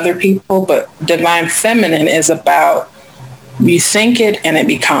overpowering other people, but divine feminine is about you think it and it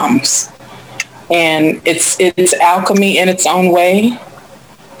becomes. And it's alchemy in its own way,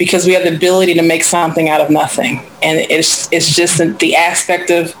 because we have the ability to make something out of nothing. And it's just the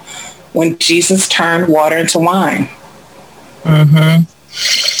aspect of when Jesus turned water into wine. Mm-hmm.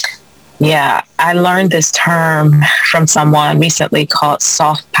 Yeah, I learned this term from someone recently called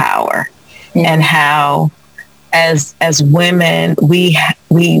soft power, and how as women, we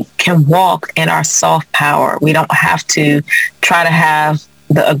can walk in our soft power. We don't have to try to have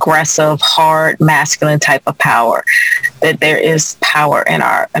the aggressive, hard, masculine type of power. That there is power in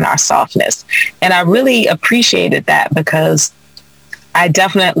our softness. And I really appreciated that, because I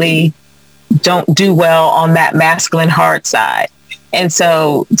definitely don't do well on that masculine hard side. And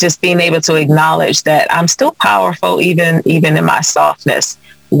so just being able to acknowledge that I'm still powerful even in my softness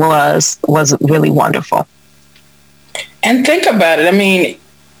was really wonderful. And think about it. I mean,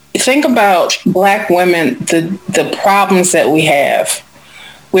 think about Black women, the problems that we have.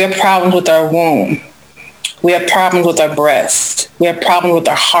 We have problems with our womb. We have problems with our breast. We have problems with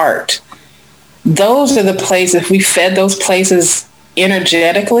our heart. Those are the places, if we fed those places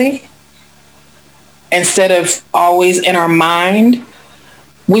energetically, instead of always in our mind,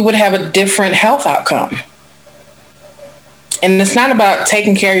 we would have a different health outcome. And it's not about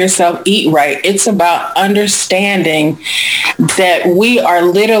taking care of yourself, eat right. It's about understanding that we are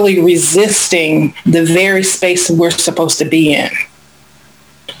literally resisting the very space we're supposed to be in.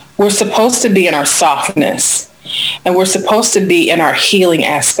 We're supposed to be in our softness, and we're supposed to be in our healing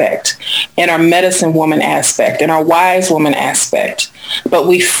aspect, in our medicine woman aspect, in our wise woman aspect. But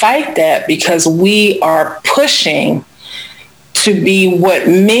we fight that because we are pushing to be what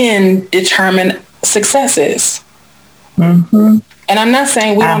men determine success is. Mm-hmm. And I'm not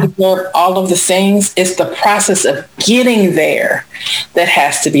saying we don't deserve all of the things. It's the process of getting there that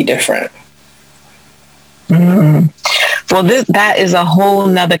has to be different. Mm-hmm. Well, that is a whole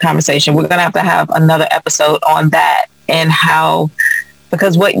nother conversation. We're going to have another episode on that, and how,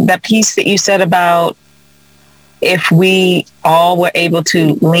 because that piece that you said about if we all were able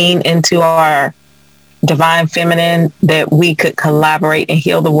to lean into our divine feminine, that we could collaborate and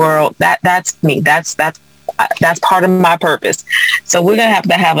heal the world. That's me. That's part of my purpose. So we're going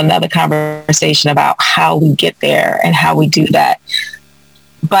to have another conversation about how we get there and how we do that.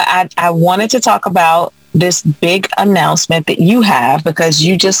 But I wanted to talk about this big announcement that you have, because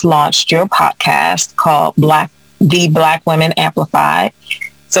you just launched your podcast called The Black Women Amplified.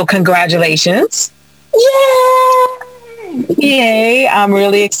 So congratulations. Yay. I'm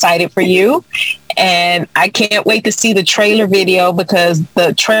really excited for you. And I can't wait to see the trailer video, because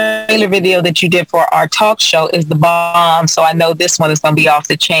the trailer video that you did for our talk show is the bomb. So I know this one is going to be off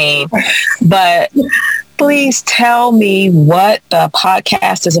the chain. But please tell me what the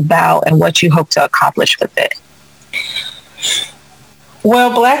podcast is about and what you hope to accomplish with it.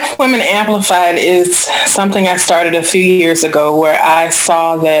 Well, Black Women Amplified is something I started a few years ago, where I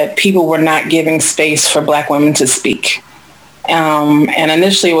saw that people were not giving space for Black women to speak. And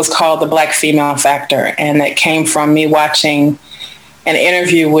initially it was called the Black Female Factor. And that came from me watching an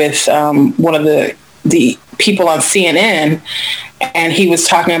interview with one of the people on CNN. And he was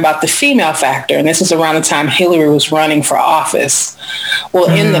talking about the female factor. And this was around the time Hillary was running for office. Well,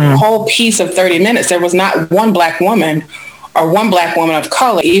 in the whole piece of 30 minutes, there was not one Black woman or one Black woman of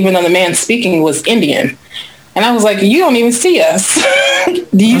color, even though the man speaking was Indian. And I was like, you don't even see us.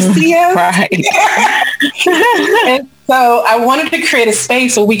 Do you see us? Right. And so I wanted to create a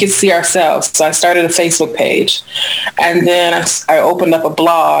space where we could see ourselves. So I started a Facebook page. And then I opened up a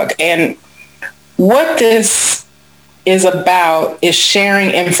blog. And what this is about is sharing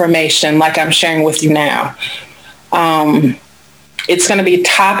information like I'm sharing with you now. It's going to be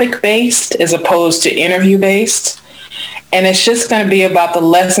topic-based as opposed to interview-based. And it's just going to be about the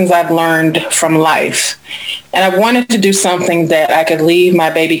lessons I've learned from life. And I wanted to do something that I could leave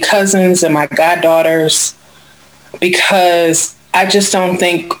my baby cousins and my goddaughters, because I just don't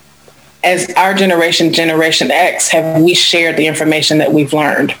think as our generation, Generation X, have we shared the information that we've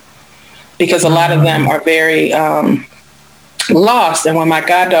learned. because a lot of them are very lost. And when my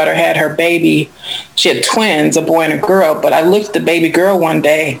goddaughter had her baby, she had twins, a boy and a girl, but I looked at the baby girl one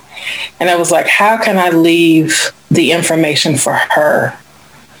day and I was like, how can I leave the information for her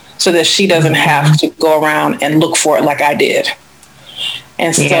so that she doesn't have to go around and look for it like I did?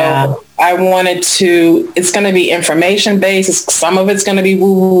 And so I wanted to, it's going to be information based. Some of it's going to be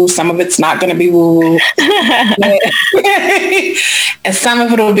woo-woo. Some of it's not going to be woo-woo. And some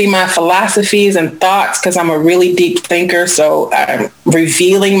of it will be my philosophies and thoughts because I'm a really deep thinker. So I'm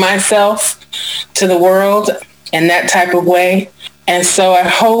revealing myself to the world in that type of way. And so I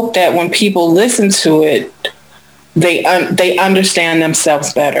hope that when people listen to it, they understand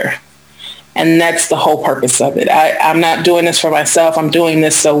themselves better. And that's the whole purpose of it. I'm not doing this for myself. I'm doing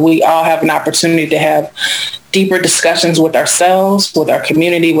this so we all have an opportunity to have deeper discussions with ourselves, with our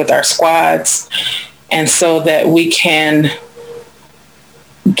community, with our squads, and so that we can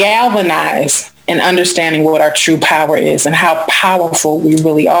galvanize in understanding what our true power is and how powerful we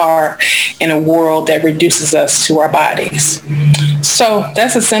really are in a world that reduces us to our bodies. So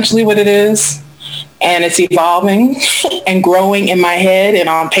that's essentially what it is. And it's evolving and growing in my head and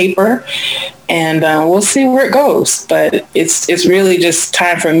on paper. And we'll see where it goes. But it's really just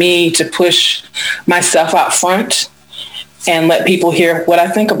time for me to push myself out front and let people hear what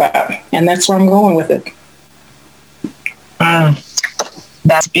I think about. And that's where I'm going with it.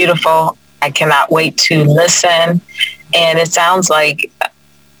 That's beautiful. I cannot wait to listen. And it sounds like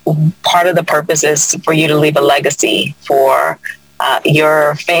part of the purpose is for you to leave a legacy for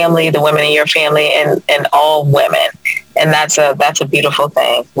your family, the women in your family, and all women. And that's a beautiful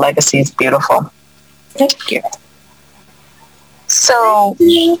thing. Legacy is beautiful. Thank you. So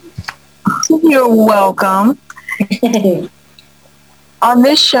you're welcome. On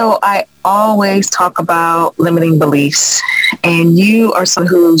this show, I always talk about limiting beliefs. And you are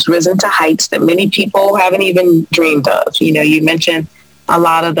someone who's risen to heights that many people haven't even dreamed of. You know, you mentioned a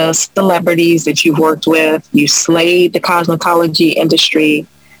lot of the celebrities that you've worked with. You slayed the cosmetology industry,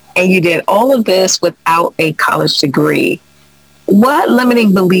 and you did all of this without a college degree. What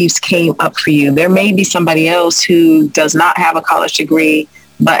limiting beliefs came up for you? There may be somebody else who does not have a college degree,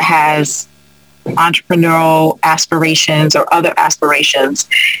 but has entrepreneurial aspirations or other aspirations,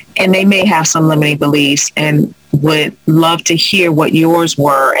 and they may have some limiting beliefs and would love to hear what yours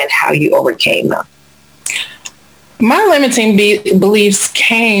were and how you overcame them. My limiting beliefs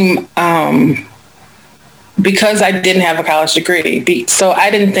came because I didn't have a college degree. So I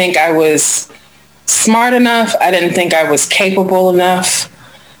didn't think I was smart enough. I didn't think I was capable enough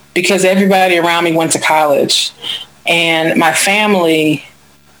because everybody around me went to college. And my family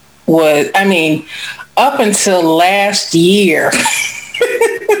was, up until last year,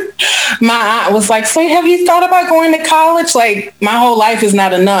 my aunt was like, so have you thought about going to college? Like, my whole life is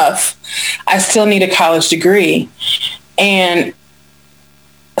not enough. I still need a college degree. And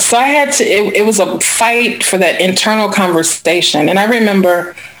so I had to, it was a fight for that internal conversation. And I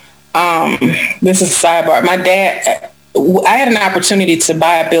remember, this is a sidebar, my dad, I had an opportunity to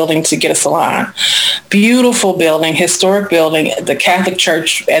buy a building to get a salon. Beautiful building, historic building. The Catholic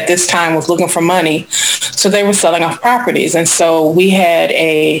Church at this time was looking for money. So they were selling off properties. And so we had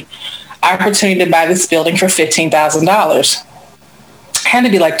a opportunity to buy this building for $15,000. Had to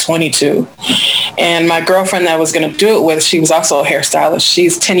be like 22. And my girlfriend that I was going to do it with, she was also a hairstylist.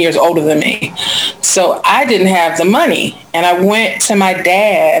 She's 10 years older than me. So I didn't have the money. And I went to my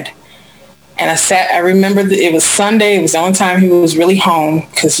dad and I remember it was Sunday. It was the only time he was really home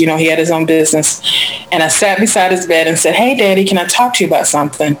because, he had his own business. And I sat beside his bed and said, hey, Daddy, can I talk to you about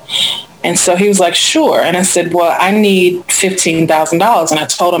something? And so he was like, sure. And I said, well, I need $15,000. And I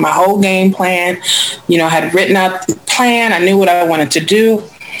told him my whole game plan. I had written out the plan. I knew what I wanted to do.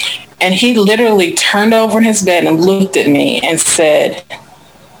 And he literally turned over in his bed and looked at me and said,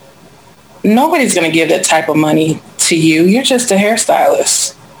 nobody's going to give that type of money to you. You're just a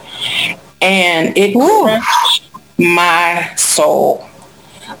hairstylist. And it crushed my soul.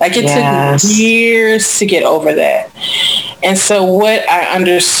 Like it took years to get over that. And so what I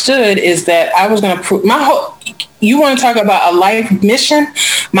understood is that I was going to prove you want to talk about a life mission?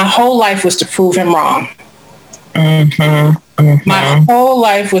 My whole life was to prove him wrong. My whole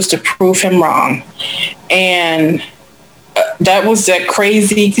life was to prove him wrong. And that was that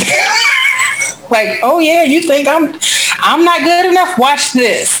crazy, like, oh yeah, you think I'm not good enough? Watch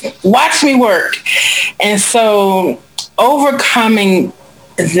this. Watch me work. And so overcoming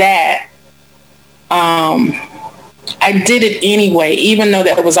that, I did it anyway, even though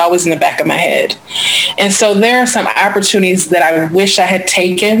that was always in the back of my head. And so there are some opportunities that I wish I had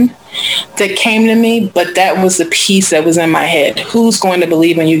taken that came to me, but that was the piece that was in my head. Who's going to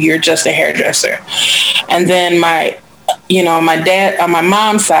believe in you? You're just a hairdresser. And then my dad, on my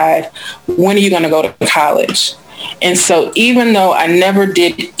mom's side, when are you going to go to college? And so even though I never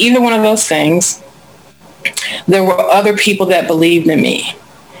did either one of those things, there were other people that believed in me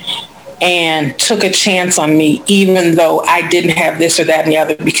and took a chance on me, even though I didn't have this or that and the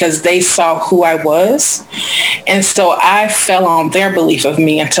other, because they saw who I was. And so I fell on their belief of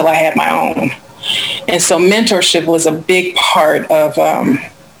me until I had my own. And so mentorship was a big part of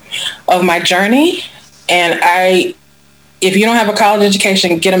my journey. And if you don't have a college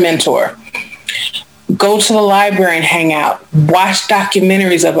education, get a mentor. Go to the library and hang out. Watch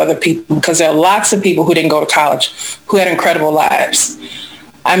documentaries of other people, because there are lots of people who didn't go to college who had incredible lives.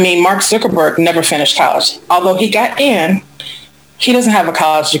 I mean, Mark Zuckerberg never finished college. Although he got in, he doesn't have a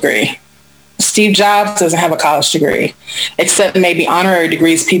college degree. Steve Jobs doesn't have a college degree, except maybe honorary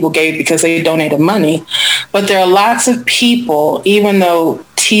degrees people gave because they donated money. But there are lots of people, even though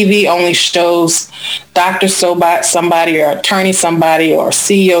TV only shows Dr. somebody or attorney somebody or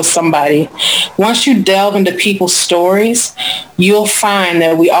CEO somebody, once you delve into people's stories, you'll find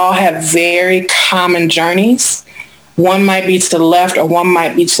that we all have very common journeys. One might be to the left or one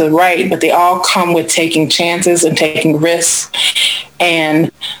might be to the right, but they all come with taking chances and taking risks.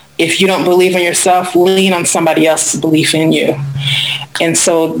 And if you don't believe in yourself, lean on somebody else's belief in you. And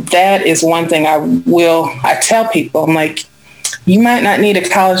so that is one thing I tell people. I'm like, you might not need a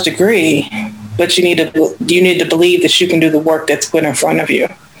college degree, but you need to believe that you can do the work that's put in front of you.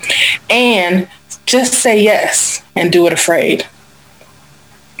 And just say yes and do it afraid.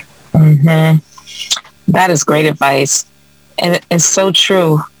 Mm-hmm. That is great advice. And it's so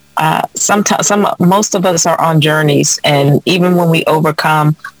true. Most of us are on journeys, and even when we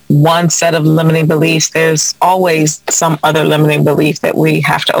overcome one set of limiting beliefs, there's always some other limiting belief that we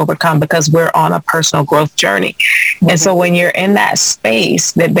have to overcome, because we're on a personal growth journey. Mm-hmm. And so when you're in that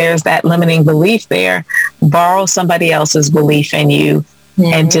space that there's that limiting belief there, borrow somebody else's belief in you.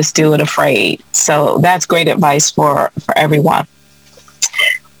 Mm-hmm. And just do it afraid. So that's great advice for everyone.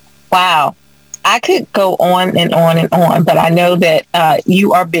 Wow. I could go on and on and on, but I know that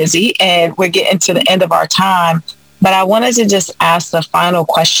you are busy and we're getting to the end of our time. But I wanted to just ask the final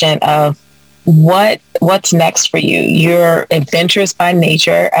question of what's next for you? You're adventurous by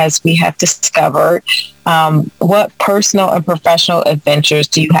nature, as we have discovered. What personal and professional adventures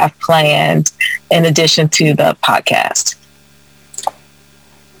do you have planned in addition to the podcast?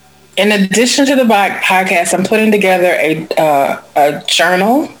 In addition to the podcast, I'm putting together a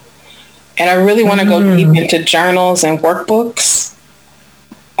journal. And I really want to go deep into journals and workbooks,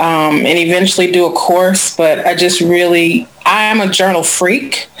 and eventually do a course. But I'm a journal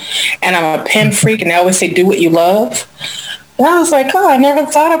freak, and I'm a pen freak. And they always say, do what you love. And I was like, I never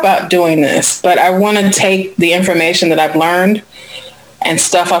thought about doing this. But I want to take the information that I've learned and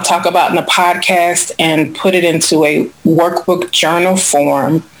stuff I'll talk about in the podcast and put it into a workbook journal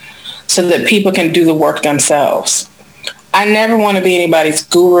form so that people can do the work themselves. I never want to be anybody's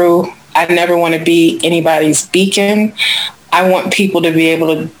guru. I never want to be anybody's beacon. I want people to be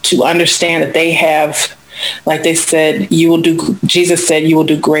able to understand that they have, like they said, Jesus said, you will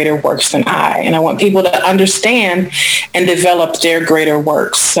do greater works than I. And I want people to understand and develop their greater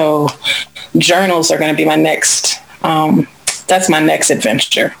works. So journals are going to be my next, that's my next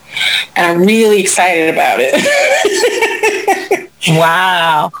adventure. And I'm really excited about it.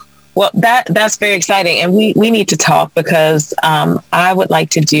 Wow. Well, that's very exciting. And we need to talk, because I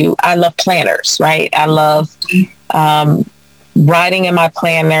love planners, right? I love writing in my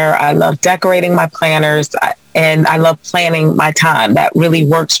planner. I love decorating my planners, and I love planning my time. That really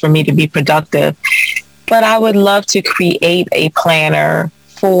works for me to be productive. But I would love to create a planner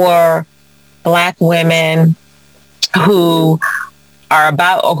for Black women who are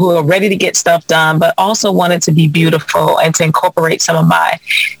ready to get stuff done, but also want it to be beautiful, and to incorporate some of my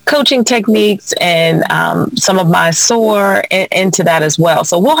coaching techniques and some of my SOAR into that as well.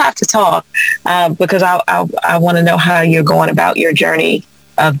 So we'll have to talk, because I want to know how you're going about your journey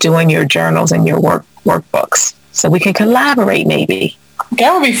of doing your journals and your workbooks, so we can collaborate maybe.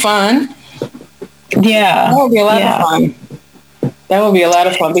 That would be fun. Yeah. That would be a lot of fun. That would be a lot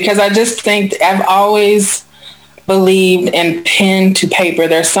of fun, because I just think I've always believed in pen to paper.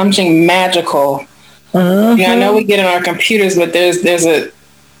 There's something magical. Mm-hmm. I know we get in our computers, but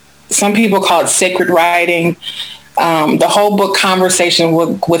some people call it sacred writing. The whole book Conversation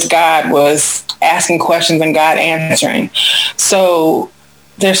with God was asking questions and God answering. So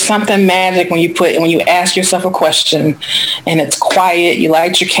there's something magic when you ask yourself a question and it's quiet, you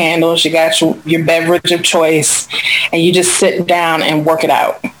light your candles, you got your beverage of choice, and you just sit down and work it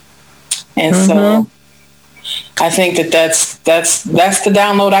out. And so I think that's the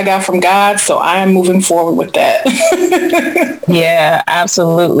download I got from God. So I am moving forward with that. Yeah,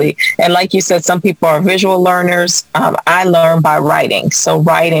 absolutely. And like you said, some people are visual learners. I learn by writing. So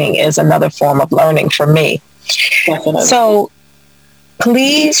writing is another form of learning for me. Definitely. So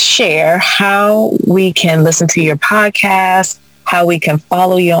please share how we can listen to your podcast, how we can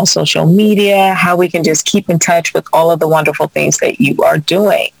follow you on social media, how we can just keep in touch with all of the wonderful things that you are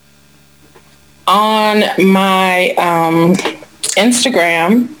doing. On my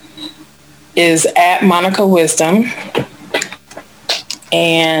Instagram is at Monica Wisdom.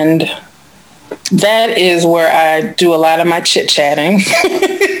 And that is where I do a lot of my chit-chatting.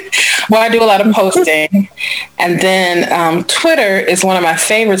 Well, I do a lot of posting. And then Twitter is one of my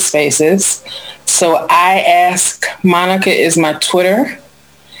favorite spaces. So I Ask Monica is my Twitter.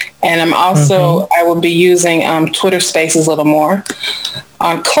 And I'm also, I will be using Twitter Spaces a little more.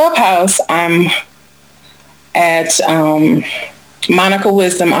 On Clubhouse, I'm at Monica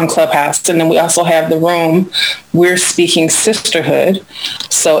Wisdom on Clubhouse. And then we also have the room, We're Speaking Sisterhood.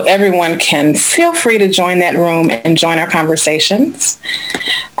 So everyone can feel free to join that room and join our conversations.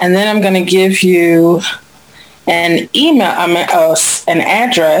 And then I'm going to give you an email, an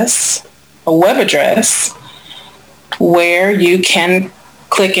address, a web address, where you can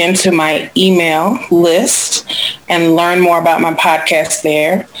click into my email list and learn more about my podcast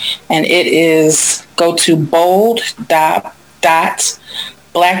there. And it is, go to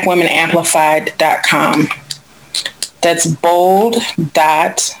bold.blackwomenamplified.com. That's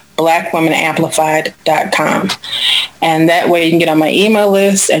bold.blackwomenamplified.com. And that way you can get on my email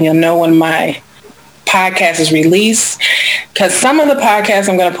list and you'll know when my podcast is released, because some of the podcasts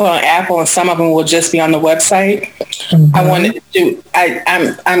I'm going to put on Apple and some of them will just be on the website. I wanted to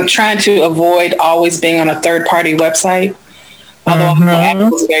I'm trying to avoid always being on a third-party website, although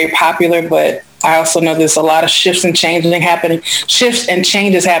Apple is very popular, but I also know there's a lot of shifts and changes happening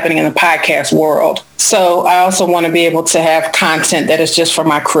in the podcast world. So I also want to be able to have content that is just for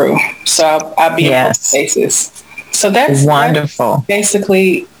my crew. So I'll be in both spaces. So that's wonderful. That's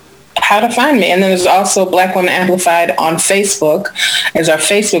basically how to find me. And then there's also Black Women Amplified on Facebook as our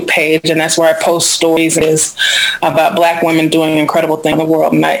Facebook page. And that's where I post stories about Black women doing incredible things in the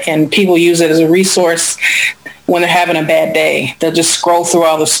world. And people use it as a resource when they're having a bad day. They'll just scroll through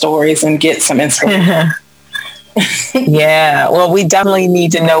all the stories and get some inspiration. Yeah, well, we definitely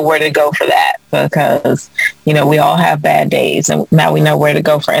need to know where to go for that, because, we all have bad days and now we know where to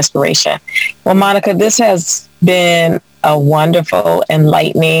go for inspiration. Well, Monica, this has been a wonderful,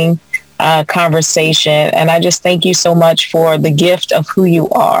 enlightening conversation. And I just thank you so much for the gift of who you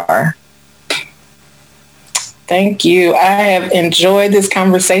are. Thank you. I have enjoyed this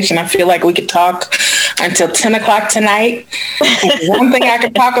conversation. I feel like we could talk until 10 o'clock tonight. One thing I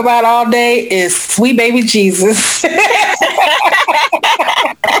could talk about all day is sweet baby Jesus.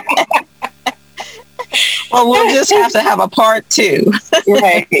 Well, we'll just have to have a part 2.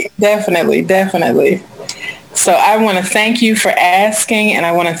 Right. Definitely. So I want to thank you for asking, and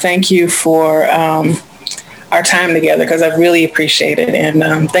I want to thank you for our time together, because I really appreciate it.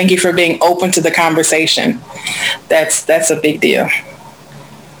 And thank you for being open to the conversation. That's a big deal.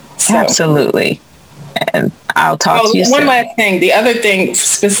 So. Absolutely. And I'll talk to you soon. One last thing. The other thing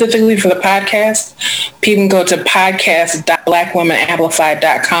specifically for the podcast, people can go to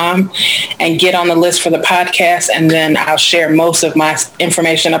podcast.blackwomenamplified.com and get on the list for the podcast. And then I'll share most of my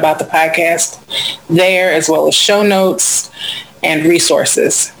information about the podcast there, as well as show notes and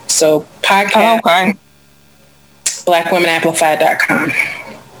resources. So podcast, blackwomenamplified.com.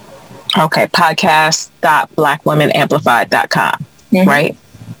 Okay. Podcast.blackwomenamplified.com. Right?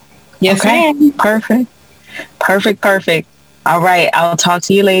 Yes, ma'am. Perfect. All right. I'll talk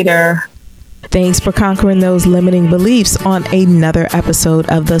to you later. Thanks for conquering those limiting beliefs on another episode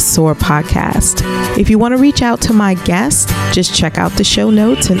of the SOAR podcast. If you want to reach out to my guest, just check out the show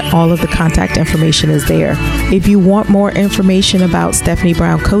notes and all of the contact information is there. If you want more information about Stephanie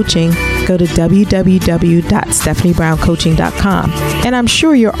Brown Coaching, go to www.stephaniebrowncoaching.com. And I'm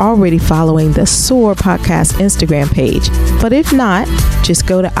sure you're already following the SOAR podcast Instagram page. But if not, just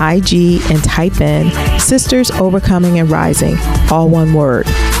go to IG and type in Sisters Overcoming and Rising, all one word.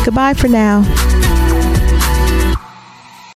 Goodbye for now.